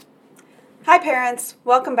Hi, parents.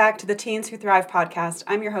 Welcome back to the Teens Who Thrive podcast.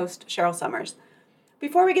 I'm your host, Cheryl Summers.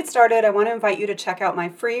 Before we get started, I want to invite you to check out my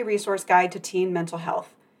free resource guide to teen mental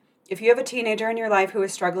health. If you have a teenager in your life who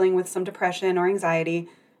is struggling with some depression or anxiety,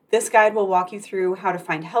 this guide will walk you through how to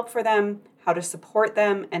find help for them, how to support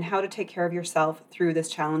them, and how to take care of yourself through this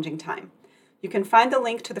challenging time. You can find the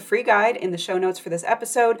link to the free guide in the show notes for this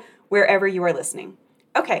episode, wherever you are listening.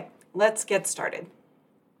 Okay, let's get started.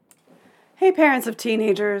 Hey, parents of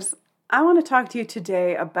teenagers. I want to talk to you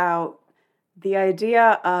today about the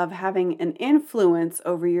idea of having an influence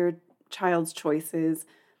over your child's choices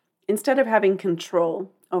instead of having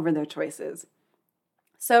control over their choices.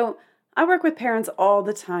 So I work with parents all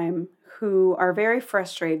the time who are very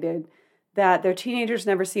frustrated that their teenagers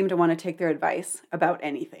never seem to want to take their advice about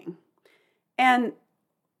anything. And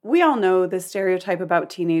we all know the stereotype about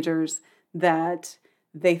teenagers that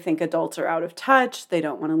they think adults are out of touch, they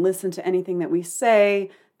don't want to listen to anything that we say,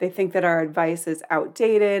 they think that our advice is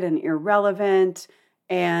outdated and irrelevant,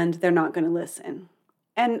 and they're not going to listen.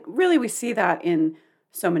 And really, we see that in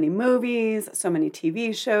so many movies, so many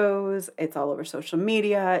TV shows, it's all over social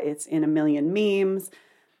media, it's in a million memes.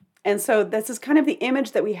 And so this is kind of the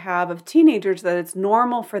image that we have of teenagers, that it's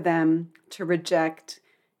normal for them to reject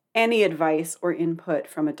any advice or input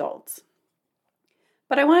from adults.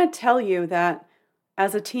 But I want to tell you that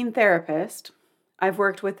as a teen therapist, I've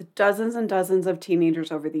worked with dozens and dozens of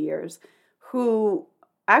teenagers over the years who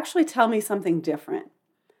actually tell me something different.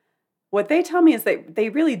 What they tell me is that they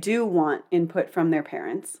really do want input from their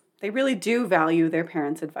parents. They really do value their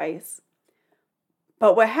parents' advice.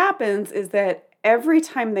 But what happens is that every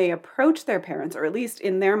time they approach their parents, or at least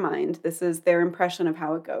in their mind, this is their impression of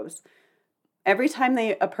how it goes, every time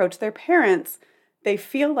they approach their parents, they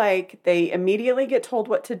feel like they immediately get told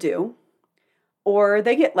what to do, or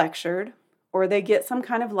they get lectured, or they get some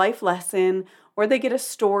kind of life lesson, or they get a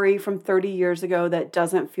story from 30 years ago that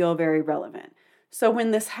doesn't feel very relevant. So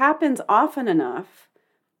when this happens often enough,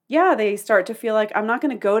 they start to feel like I'm not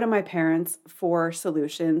going to go to my parents for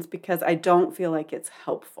solutions because I don't feel like it's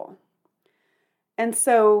helpful. And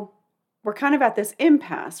so we're kind of at this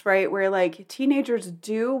impasse, right? Where like teenagers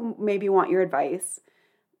do maybe want your advice,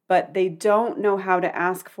 but they don't know how to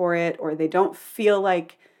ask for it, or they don't feel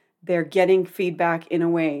like they're getting feedback in a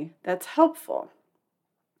way that's helpful.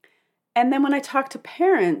 And then when I talk to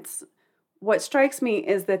parents, what strikes me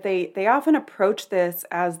is that they often approach this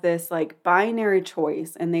as this like binary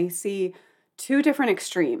choice, and they see two different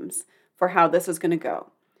extremes for how this is going to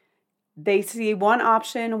go. They see one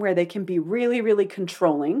option where they can be really, really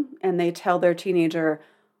controlling, and they tell their teenager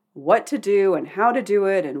what to do and how to do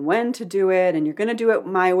it and when to do it, and you're going to do it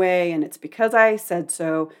my way, and it's because I said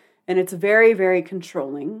so, and it's very, very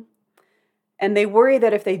controlling. And they worry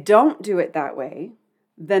that if they don't do it that way,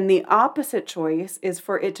 then the opposite choice is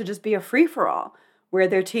for it to just be a free-for-all, where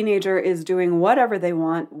their teenager is doing whatever they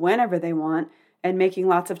want, whenever they want, and making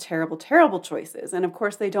lots of terrible, terrible choices. And of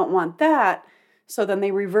course, they don't want that, so then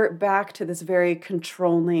they revert back to this very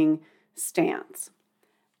controlling stance.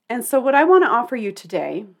 And so what I want to offer you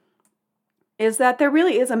today is that there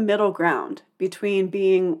really is a middle ground between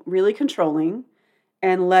being really controlling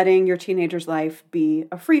and letting your teenager's life be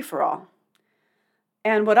a free-for-all.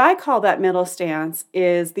 And what I call that middle stance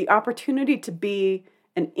is the opportunity to be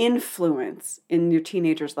an influence in your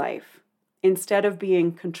teenager's life. Instead of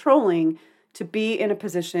being controlling, to be in a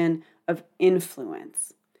position of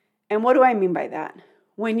influence. And what do I mean by that?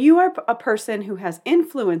 When you are a person who has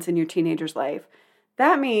influence in your teenager's life,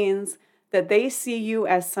 that means that they see you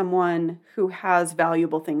as someone who has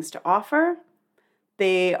valuable things to offer.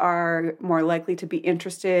 They are more likely to be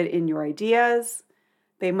interested in your ideas.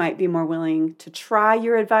 They might be more willing to try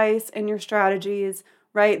your advice and your strategies,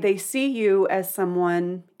 right? They see you as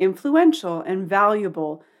someone influential and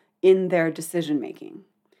valuable in their decision making.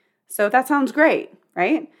 So that sounds great,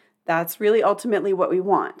 right? That's really ultimately what we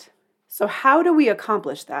want. So how do we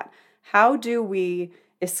accomplish that? How do we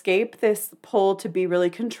escape this pull to be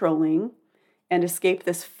really controlling and escape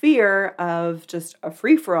this fear of just a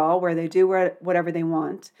free-for-all where they do whatever they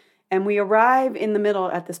want? And we arrive in the middle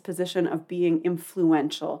at this position of being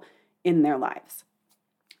influential in their lives.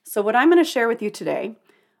 So what I'm going to share with you today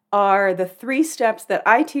are the 3 steps that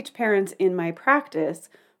I teach parents in my practice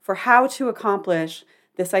for how to accomplish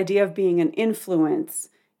this idea of being an influence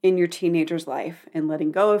in your teenager's life and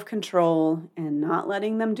letting go of control and not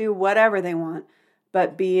letting them do whatever they want,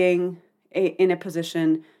 but being in a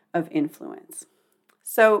position of influence.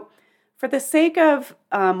 So for the sake of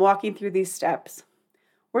walking through these steps,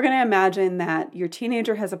 we're going to imagine that your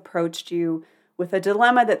teenager has approached you with a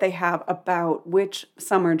dilemma that they have about which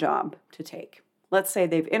summer job to take. Let's say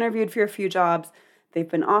they've interviewed for a few jobs. they've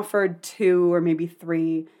been offered 2 or maybe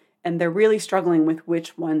 3, and they're really struggling with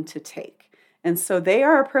which one to take. And so they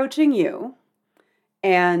are approaching you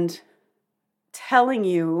and telling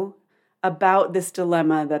you about this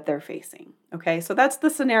dilemma that they're facing. Okay, so that's the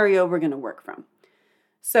scenario we're going to work from.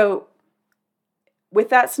 So with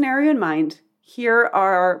that scenario in mind, here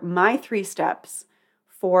are my 3 steps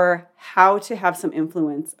for how to have some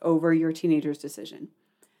influence over your teenager's decision.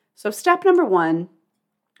 So step number 1,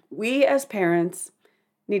 we as parents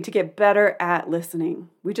need to get better at listening.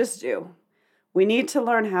 We just do. We need to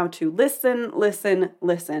learn how to listen.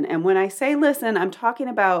 And when I say listen, I'm talking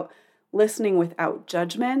about listening without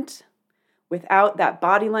judgment, without that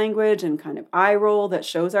body language and kind of eye roll that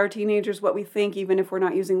shows our teenagers what we think, even if we're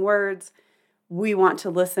not using words. We want to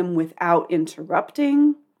listen without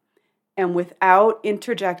interrupting and without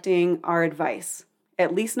interjecting our advice,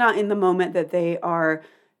 at least not in the moment that they are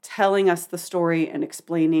telling us the story and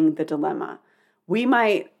explaining the dilemma.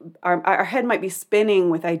 Our head might be spinning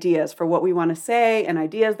with ideas for what we want to say and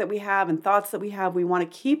ideas that we have and thoughts that we have. We want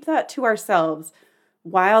to keep that to ourselves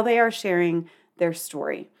while they are sharing their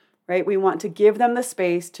story, right? We want to give them the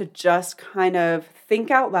space to just kind of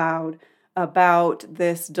think out loud about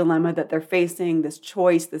this dilemma that they're facing, this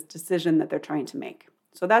choice, this decision that they're trying to make.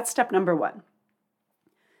 So that's step number 1.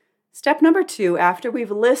 Step number 2, after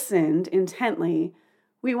we've listened intently,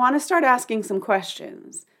 we want to start asking some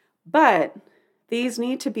questions. But these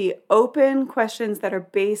need to be open questions that are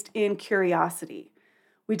based in curiosity.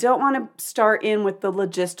 We don't want to start in with the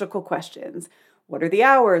logistical questions. What are the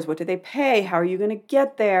hours? What do they pay? How are you going to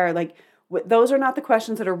get there? Those are not the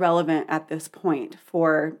questions that are relevant at this point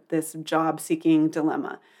for this job-seeking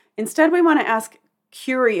dilemma. Instead, we want to ask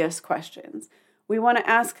curious questions. We want to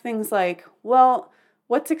ask things like, well,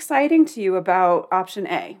 what's exciting to you about option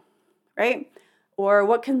A, right? Or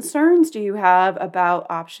what concerns do you have about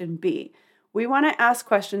option B? We want to ask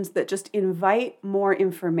questions that just invite more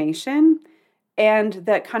information and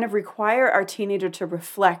that kind of require our teenager to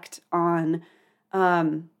reflect on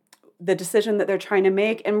the decision that they're trying to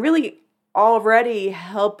make and really already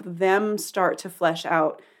help them start to flesh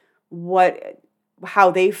out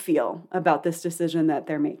how they feel about this decision that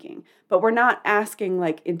they're making. But we're not asking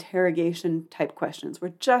like interrogation type questions.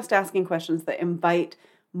 We're just asking questions that invite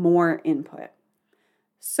more input.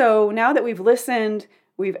 So now that we've listened,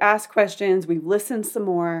 we've asked questions, we've listened some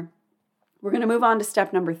more, we're going to move on to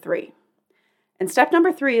step number 3. And step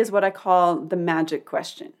number 3 is what I call the magic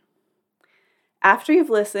question. After you've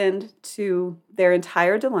listened to their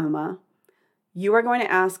entire dilemma, you are going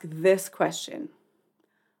to ask this question.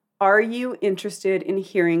 Are you interested in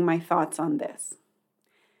hearing my thoughts on this?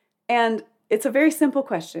 And it's a very simple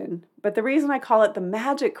question, but the reason I call it the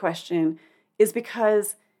magic question is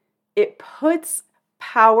because it puts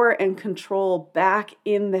power and control back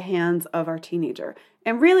in the hands of our teenager.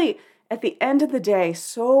 And really, at the end of the day,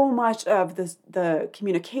 so much of the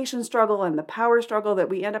communication struggle and the power struggle that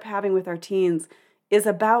we end up having with our teens is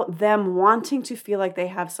about them wanting to feel like they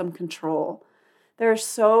have some control. There's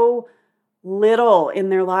so little in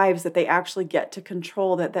their lives that they actually get to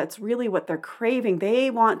control that's really what they're craving. They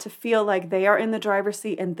want to feel like they are in the driver's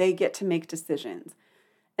seat and they get to make decisions.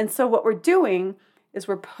 And so what we're doing is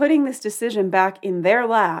we're putting this decision back in their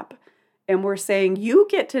lap and we're saying, you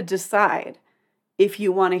get to decide if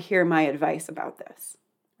you want to hear my advice about this,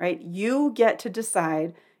 right? You get to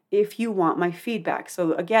decide if you want my feedback.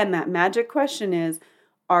 So again, that magic question is,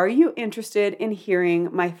 are you interested in hearing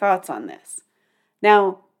my thoughts on this?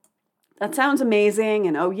 Now, that sounds amazing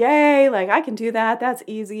and oh yay, like I can do that. That's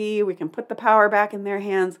easy. We can put the power back in their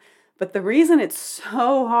hands. But the reason it's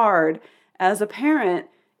so hard as a parent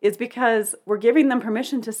is because we're giving them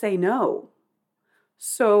permission to say no.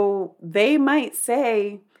 So they might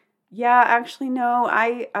say, yeah, actually, no,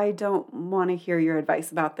 I don't want to hear your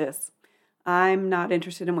advice about this. I'm not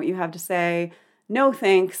interested in what you have to say. No,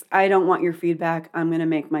 thanks. I don't want your feedback. I'm going to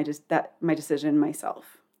make my decision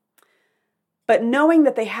myself. But knowing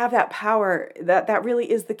that they have that power, that really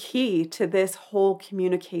is the key to this whole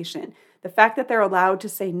communication. The fact that they're allowed to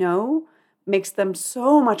say no makes them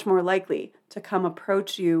so much more likely to come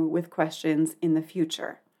approach you with questions in the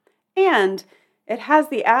future. And it has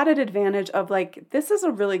the added advantage of this is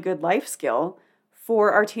a really good life skill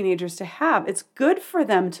for our teenagers to have. It's good for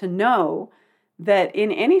them to know that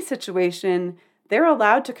in any situation, they're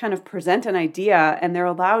allowed to kind of present an idea and they're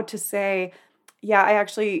allowed to say, yeah, I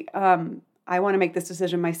actually, I want to make this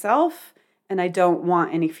decision myself, and I don't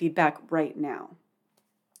want any feedback right now.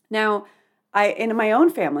 Now, in my own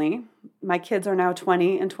family, my kids are now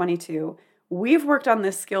 20 and 22. We've worked on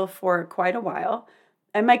this skill for quite a while,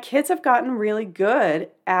 And my kids have gotten really good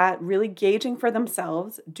at really gauging for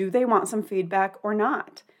themselves, do they want some feedback or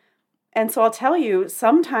not? And so I'll tell you,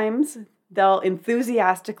 sometimes they'll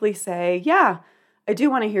enthusiastically say, yeah, I do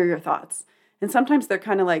want to hear your thoughts. And sometimes they're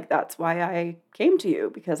kind of like, that's why I came to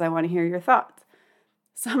you, because I want to hear your thoughts.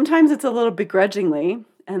 Sometimes it's a little begrudgingly,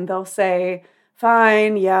 and they'll say,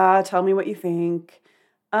 fine, yeah, tell me what you think.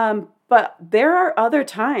 But there are other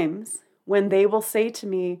times when they will say to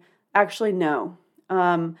me, actually, no.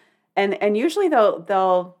 And usually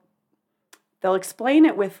they'll explain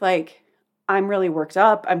it with like, I'm really worked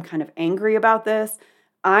up. I'm kind of angry about this.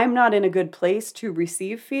 I'm not in a good place to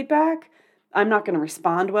receive feedback. I'm not going to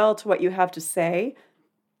respond well to what you have to say.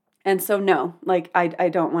 And so, no, like, I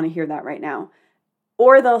don't want to hear that right now.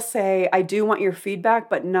 Or they'll say, I do want your feedback,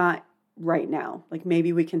 but not right now. Like,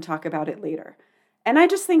 maybe we can talk about it later. And I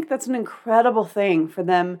just think that's an incredible thing for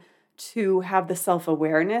them to have the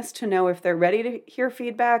self-awareness to know if they're ready to hear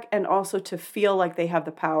feedback, and also to feel like they have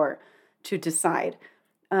the power to decide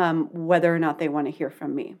whether or not they want to hear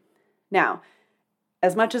from me. Now,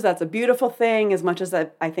 as much as that's a beautiful thing, as much as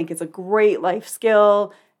I think it's a great life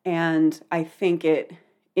skill, and I think it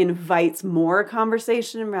invites more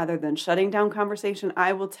conversation rather than shutting down conversation,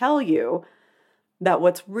 I will tell you that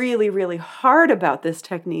what's really, really hard about this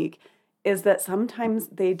technique is that sometimes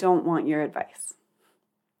they don't want your advice.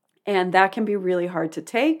 And that can be really hard to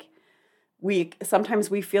take. Sometimes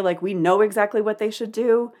we feel like we know exactly what they should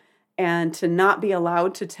do, and to not be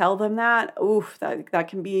allowed to tell them that, that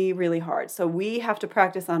can be really hard. So we have to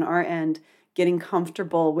practice on our end getting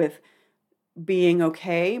comfortable with being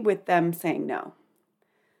okay with them saying no.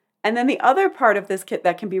 And then the other part of this kit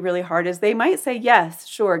that can be really hard is they might say, yes,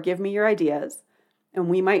 sure, give me your ideas. And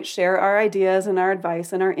we might share our ideas and our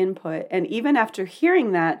advice and our input. And even after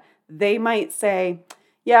hearing that, they might say,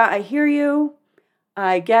 yeah, I hear you,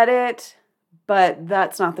 I get it, but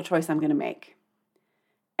that's not the choice I'm going to make.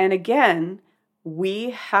 And again,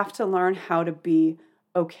 we have to learn how to be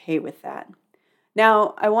okay with that.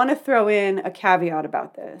 Now, I want to throw in a caveat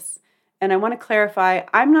about this, and I want to clarify,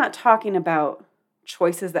 I'm not talking about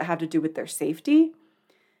choices that have to do with their safety.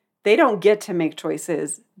 They don't get to make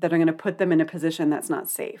choices that are going to put them in a position that's not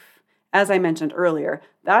safe. As I mentioned earlier,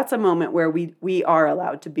 that's a moment where we are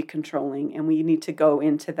allowed to be controlling, and we need to go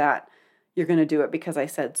into that, you're going to do it because I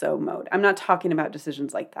said so mode. I'm not talking about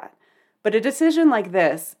decisions like that. But a decision like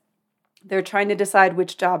this, they're trying to decide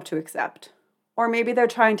which job to accept. Or maybe they're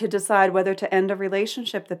trying to decide whether to end a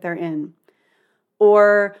relationship that they're in.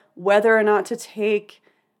 Or whether or not to take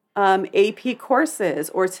AP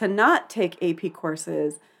courses or to not take AP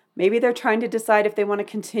courses. Maybe they're trying to decide if they want to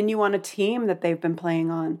continue on a team that they've been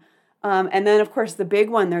playing on. And then, of course, the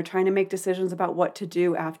big one, they're trying to make decisions about what to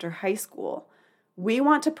do after high school. We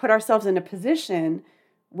want to put ourselves in a position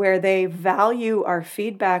where they value our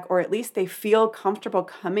feedback, or at least they feel comfortable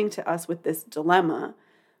coming to us with this dilemma,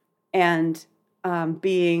 and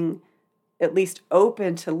being at least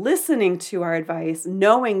open to listening to our advice,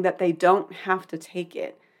 knowing that they don't have to take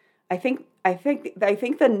it. I think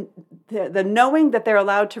the knowing that they're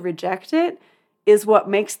allowed to reject it is what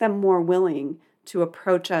makes them more willing to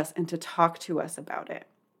approach us and to talk to us about it.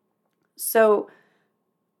 So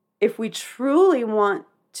if we truly want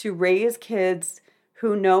to raise kids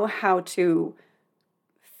who know how to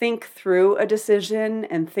think through a decision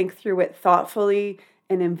and think through it thoughtfully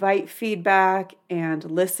and invite feedback and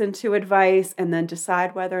listen to advice and then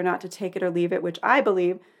decide whether or not to take it or leave it, which I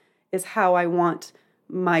believe is how I want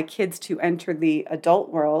my kids to enter the adult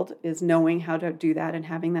world, is knowing how to do that and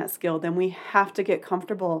having that skill, then we have to get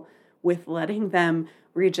comfortable with letting them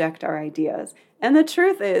reject our ideas. And the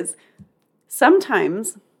truth is,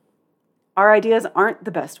 sometimes our ideas aren't the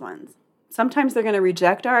best ones. Sometimes they're going to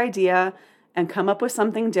reject our idea and come up with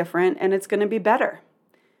something different, and it's going to be better.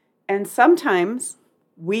 And sometimes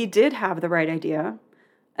we did have the right idea,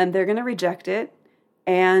 and they're going to reject it,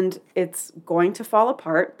 and it's going to fall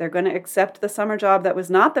apart. They're going to accept the summer job that was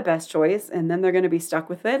not the best choice, and then they're going to be stuck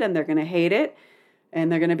with it, and they're going to hate it, and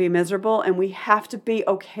they're going to be miserable, and we have to be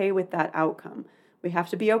okay with that outcome. We have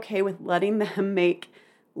to be okay with letting them make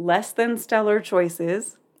less than stellar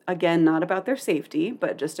choices, again, not about their safety,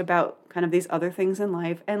 but just about kind of these other things in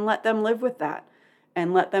life, and let them live with that,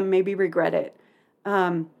 and let them maybe regret it.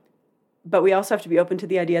 But we also have to be open to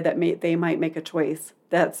the idea that they might make a choice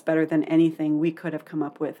that's better than anything we could have come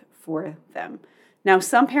up with for them. Now,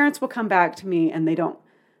 some parents will come back to me and they don't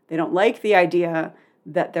like the idea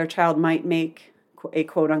that their child might make a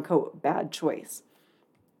quote-unquote bad choice.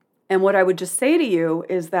 And what I would just say to you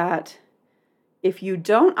is that if you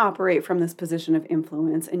don't operate from this position of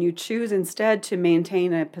influence and you choose instead to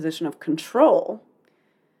maintain a position of control,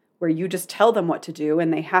 where you just tell them what to do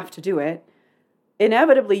and they have to do it,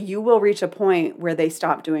 inevitably you will reach a point where they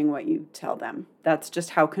stop doing what you tell them. That's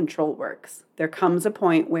just how control works. There comes a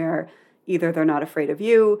point where either they're not afraid of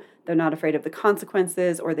you, they're not afraid of the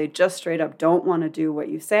consequences, or they just straight up don't want to do what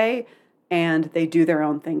you say, and they do their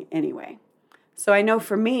own thing anyway. So I know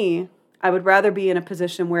for me, I would rather be in a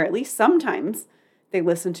position where at least sometimes they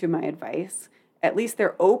listen to my advice. At least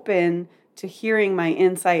they're open to hearing my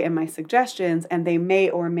insight and my suggestions, and they may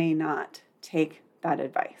or may not take that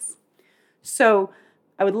advice. So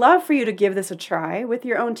I would love for you to give this a try with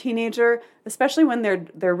your own teenager, especially when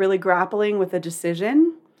they're really grappling with a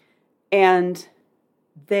decision and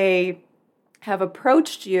they have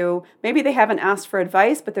approached you. Maybe they haven't asked for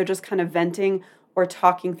advice, but they're just kind of venting or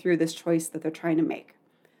talking through this choice that they're trying to make.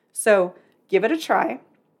 So give it a try.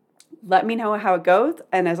 Let me know how it goes.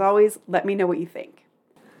 And as always, let me know what you think.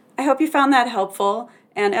 I hope you found that helpful.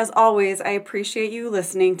 And as always, I appreciate you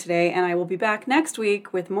listening today. And I will be back next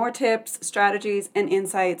week with more tips, strategies, and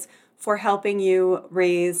insights for helping you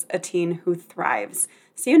raise a teen who thrives.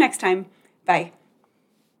 See you next time. Bye.